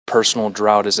personal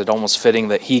drought, is it almost fitting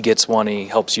that he gets one and he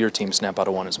helps your team snap out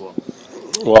of one as well?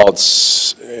 Well,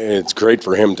 it's great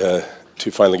for him to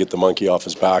finally get the monkey off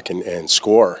his back and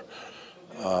score.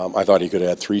 I thought he could have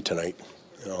had 3 tonight.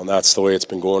 And that's the way it's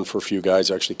been going for a few guys.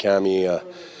 Actually, Cammy,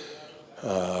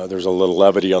 there's a little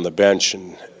levity on the bench,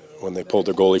 and when they pulled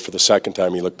their goalie for the second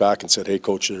time, he looked back and said, "Hey,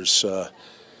 coach, there's a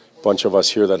bunch of us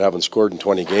here that haven't scored in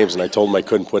 20 games," and I told him I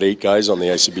couldn't put 8 guys on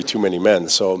the ice. It'd be too many men.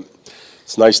 So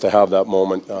it's nice to have that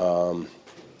moment,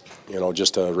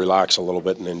 just to relax a little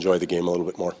bit and enjoy the game a little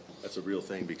bit more. That's a real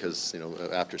thing because,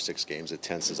 after 6 games, it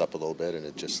tenses up a little bit and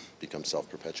it just becomes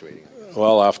self-perpetuating.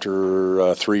 Well,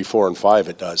 after 3, 4, and 5,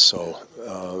 it does. So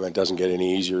it doesn't get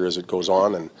any easier as it goes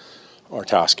on, and our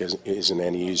task isn't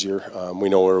any easier. We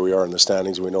know where we are in the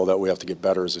standings. We know that we have to get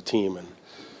better as a team,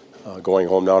 and going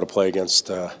home now to play against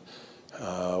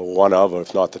one of,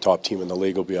 if not the top team in the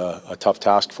league, will be a tough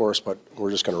task for us, but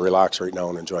we're just going to relax right now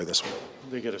and enjoy this one.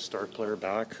 They get a star player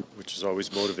back, which is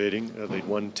always motivating. They'd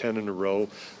won 10 in a row.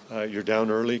 You're down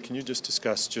early. Can you just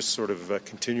discuss just sort of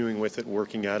continuing with it,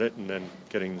 working at it, and then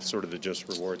getting sort of the just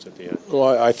rewards at the end?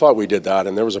 Well, I thought we did that,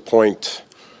 and there was a point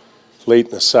late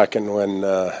in the second when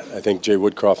I think Jay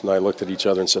Woodcroft and I looked at each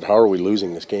other and said, how are we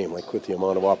losing this game, like with the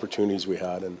amount of opportunities we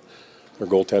had? And our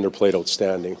goaltender played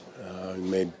outstanding. He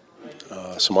made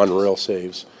some unreal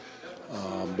saves.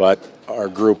 But our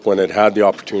group, when it had the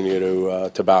opportunity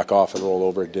to back off and roll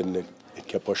over, it didn't. It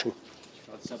kept pushing.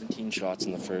 17 shots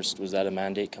in the first. Was that a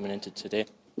mandate coming into today?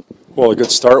 Well, a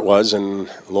good start was, and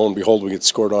lo and behold, we get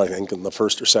scored on, I think, in the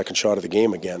first or second shot of the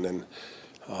game again. And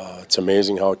it's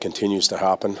amazing how it continues to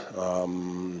happen.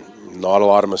 Not a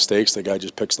lot of mistakes. The guy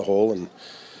just picks the hole, and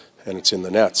it's in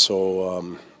the net.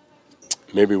 So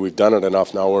maybe we've done it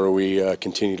enough now where we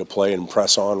continue to play and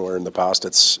press on, where in the past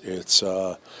it's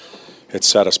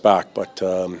set us back. But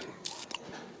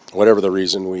whatever the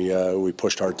reason, we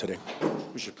pushed hard today.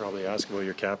 We should probably ask about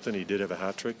your captain. He did have a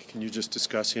hat trick. Can you just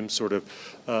discuss him sort of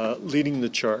leading the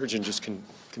charge and just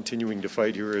continuing to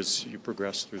fight here as you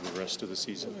progress through the rest of the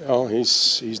season? Well,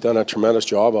 he's done a tremendous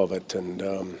job of it, and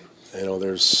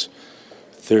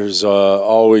there's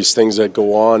always things that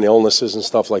go on, illnesses and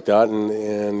stuff like that,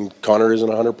 and Connor isn't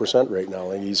 100% right now.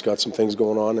 Like, he's got some things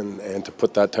going on, and to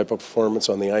put that type of performance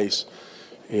on the ice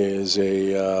is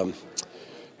a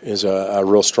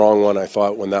real strong one. I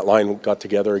thought when that line got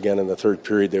together again in the third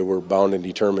period, they were bound and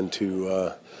determined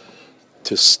to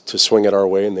swing it our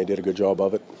way, and they did a good job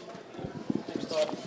of it.